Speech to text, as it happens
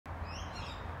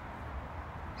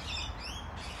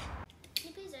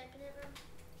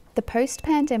The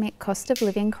post-pandemic cost of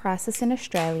living crisis in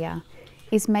Australia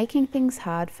is making things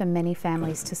hard for many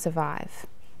families to survive.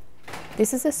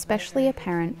 This is especially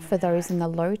apparent for those in the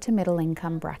low to middle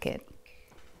income bracket.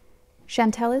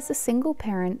 Chantelle is a single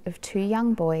parent of 2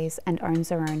 young boys and owns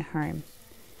her own home.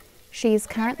 She is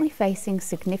currently facing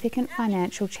significant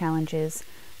financial challenges,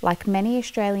 like many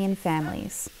Australian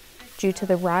families, due to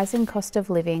the rising cost of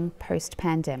living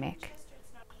post-pandemic.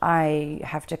 I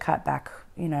have to cut back,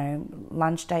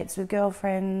 lunch dates with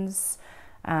girlfriends,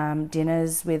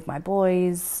 dinners with my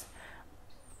boys.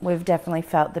 We've definitely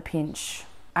felt the pinch.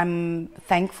 I'm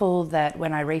thankful that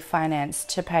when I refinanced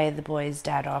to pay the boys'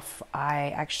 dad off,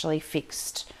 I actually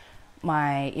fixed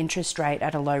my interest rate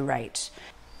at a low rate.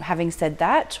 Having said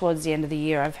that, towards the end of the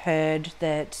year, I've heard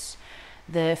that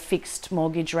the fixed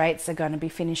mortgage rates are going to be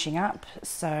finishing up,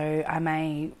 so I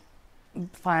may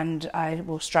find I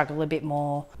will struggle a bit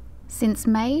more. Since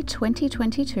May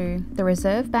 2022, the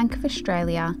Reserve Bank of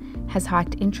Australia has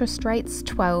hiked interest rates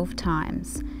 12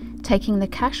 times, taking the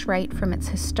cash rate from its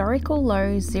historical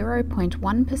low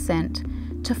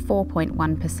 0.1% to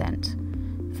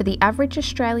 4.1%. For the average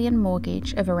Australian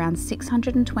mortgage of around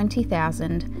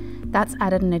 $620,000, that's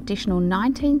added an additional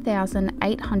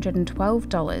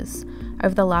 $19,812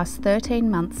 over the last 13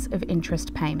 months of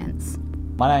interest payments.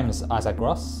 My name is Isaac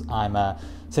Ross. I'm a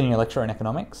senior lecturer in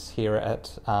economics here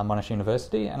at Monash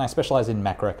University, and I specialise in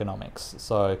macroeconomics,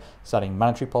 so studying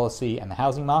monetary policy and the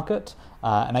housing market,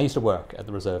 and I used to work at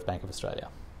the Reserve Bank of Australia.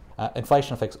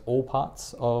 Inflation affects all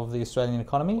parts of the Australian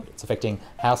economy. It's affecting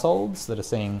households that are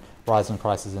seeing rising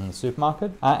prices in the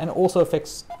supermarket, and it also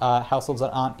affects households that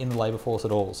aren't in the labour force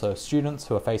at all. So students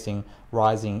who are facing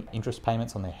rising interest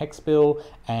payments on their HECS bill,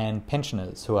 and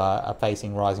pensioners who are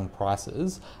facing rising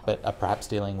prices but are perhaps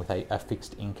dealing with a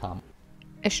fixed income.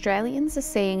 Australians are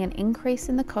seeing an increase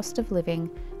in the cost of living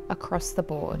across the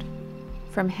board,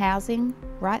 from housing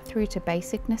right through to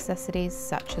basic necessities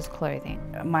such as clothing.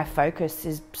 My focus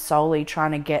is solely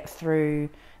trying to get through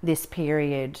this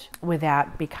period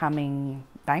without becoming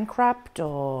bankrupt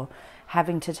or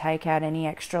having to take out any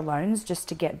extra loans just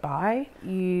to get by.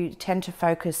 You tend to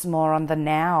focus more on the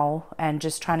now and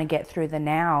just trying to get through the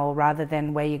now rather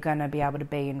than where you're going to be able to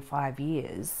be in 5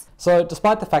 years. So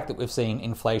despite the fact that we've seen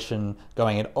inflation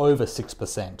going at over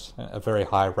 6%, a very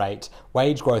high rate,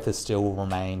 wage growth has still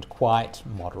remained quite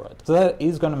moderate. So that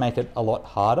is going to make it a lot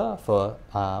harder for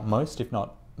most, if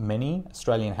not many,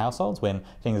 Australian households when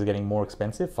things are getting more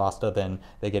expensive faster than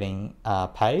they're getting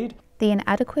paid. The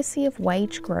inadequacy of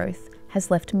wage growth has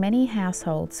left many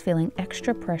households feeling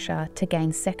extra pressure to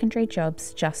gain secondary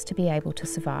jobs just to be able to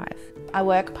survive. I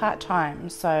work part-time,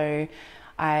 so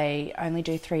I only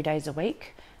do 3 days a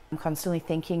week. I'm constantly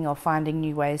thinking or finding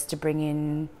new ways to bring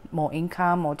in more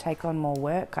income or take on more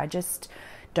work. I just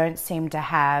don't seem to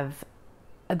have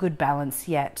a good balance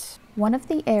yet. One of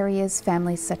the areas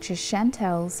families such as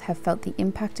Chantelle's have felt the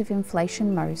impact of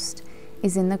inflation most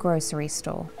is in the grocery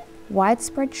store.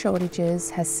 Widespread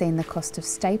shortages has seen the cost of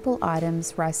staple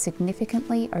items rise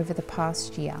significantly over the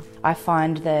past year. I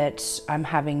find that I'm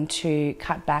having to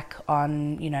cut back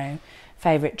on,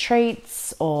 favourite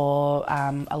treats or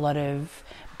a lot of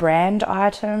brand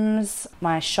items.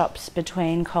 My shops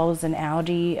between Coles and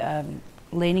Aldi,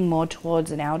 leaning more towards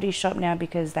an Aldi shop now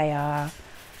because they are,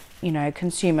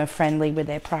 consumer friendly with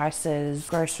their prices.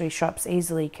 Grocery shops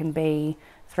easily can be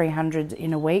 $300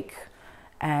 in a week.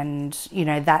 And,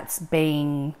 that's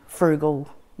being frugal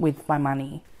with my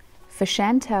money. For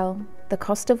Chantelle, the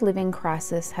cost of living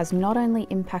crisis has not only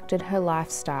impacted her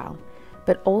lifestyle,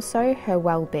 but also her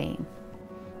well-being.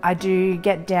 I do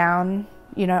get down,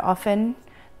 often.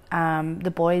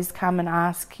 The boys come and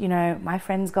ask, my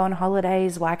friends go on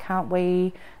holidays, why can't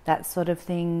we? That sort of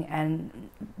thing.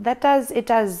 And it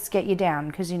does get you down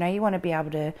because, you want to be able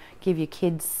to give your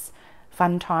kids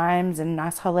fun times and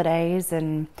nice holidays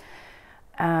and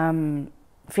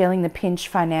feeling the pinch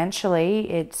financially,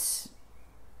 it's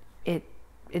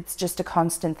just a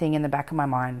constant thing in the back of my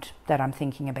mind that I'm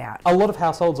thinking about. A lot of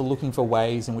households are looking for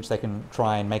ways in which they can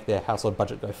try and make their household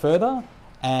budget go further.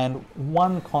 And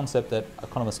one concept that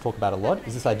economists talk about a lot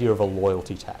is this idea of a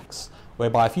loyalty tax,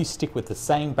 whereby if you stick with the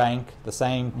same bank, the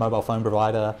same mobile phone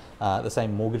provider, the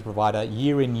same mortgage provider,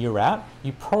 year in, year out,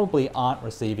 you probably aren't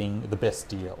receiving the best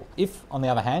deal. If, on the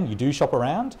other hand, you do shop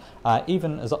around,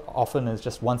 even as often as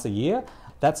just once a year,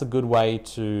 that's a good way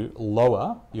to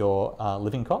lower your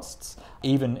living costs,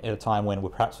 even at a time when we're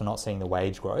perhaps not seeing the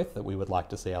wage growth that we would like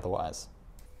to see otherwise.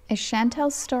 As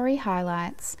Chantelle's story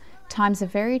highlights, times are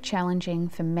very challenging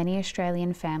for many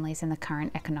Australian families in the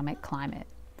current economic climate.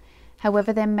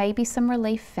 However, there may be some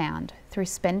relief found through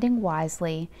spending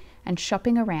wisely and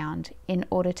shopping around in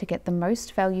order to get the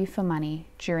most value for money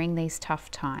during these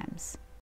tough times.